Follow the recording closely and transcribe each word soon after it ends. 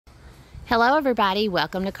Hello everybody,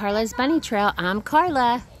 welcome to Carla's Bunny Trail. I'm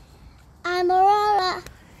Carla. I'm Aurora.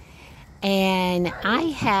 And I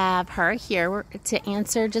have her here to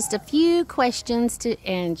answer just a few questions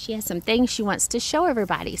and she has some things she wants to show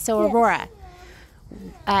everybody. So Yes. Aurora,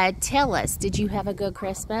 tell us, did you have a good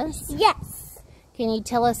Christmas? Yes. Can you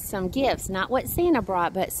tell us some gifts? Not what Santa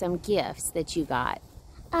brought, but some gifts that you got.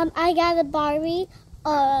 I got a Barbie,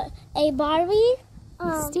 a Barbie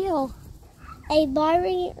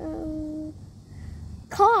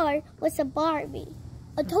car with a Barbie,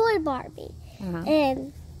 a toy Barbie,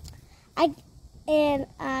 and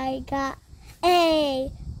I got a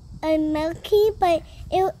monkey, but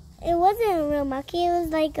it wasn't a real monkey.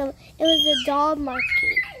 It was a doll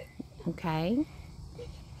monkey. Okay.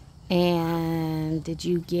 And did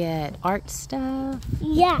you get art stuff?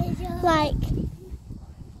 Yeah, yes,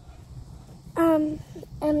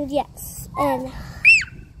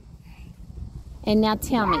 And now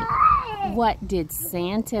tell me, what did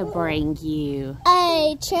Santa bring you?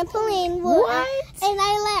 a trampoline. What? And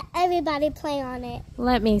I let everybody play on it.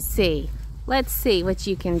 Let me see. Let's see what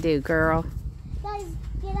you can do, girl. Guys,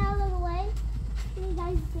 get out of the way. Can you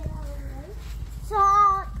guys get out of the way? So,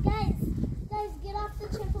 guys, get off the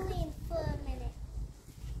trampoline for a minute.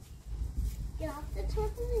 Get off the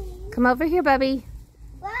trampoline. Come over here, Bubby.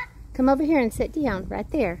 What? Come over here and sit down right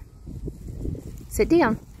there. Sit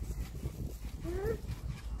down.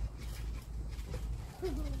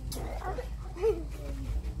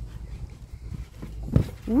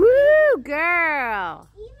 Woo, girl.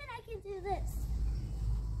 Even I can do this.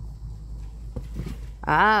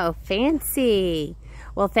 Oh, fancy.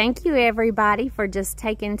 Well, thank you, everybody, for just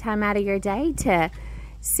taking time out of your day to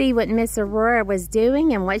see what Miss Aurora was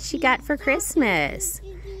doing and what she got for Christmas.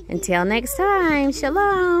 Until next time,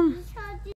 shalom.